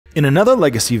In another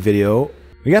legacy video,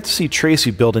 we got to see Tracy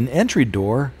build an entry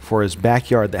door for his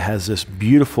backyard that has this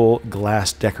beautiful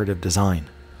glass decorative design.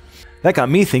 That got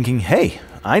me thinking, hey,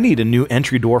 I need a new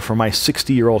entry door for my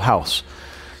 60-year-old house.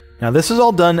 Now this is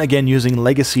all done again using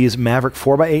Legacy's Maverick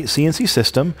 4x8 CNC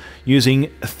system using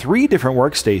 3 different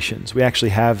workstations. We actually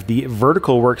have the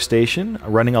vertical workstation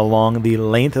running along the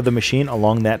length of the machine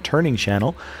along that turning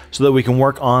channel so that we can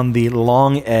work on the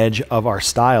long edge of our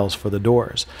stiles for the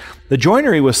doors. The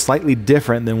joinery was slightly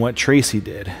different than what Tracy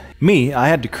did. I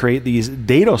had to create these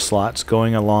dado slots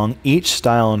going along each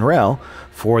stile and rail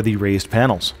for the raised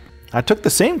panels. I took the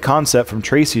same concept from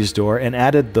Tracy's door and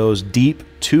added those deep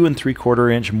 2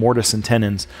 3/4 inch mortise and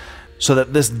tenons so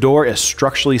that this door is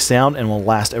structurally sound and will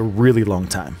last a really long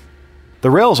time. The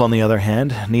rails, on the other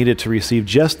hand, needed to receive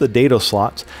just the dado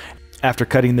slots. After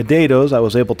cutting the dados, I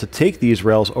was able to take these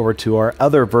rails over to our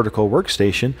other vertical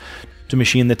workstation to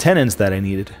machine the tenons that I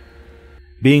needed.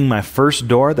 Being my first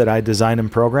door that I designed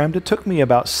and programmed, it took me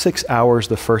about 6 hours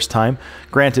the first time.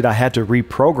 Granted, I had to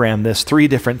reprogram this 3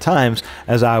 different times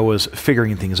as I was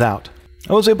figuring things out.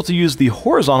 I was able to use the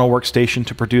horizontal workstation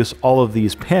to produce all of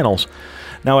these panels.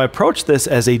 Now I approached this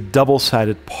as a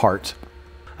double-sided part.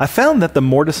 I found that the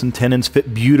mortise and tenons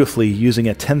fit beautifully using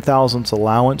a 10,000ths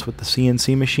allowance with the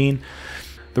CNC machine.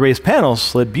 The raised panels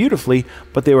slid beautifully,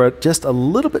 but they were just a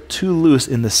little bit too loose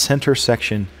in the center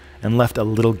section and left a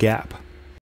little gap.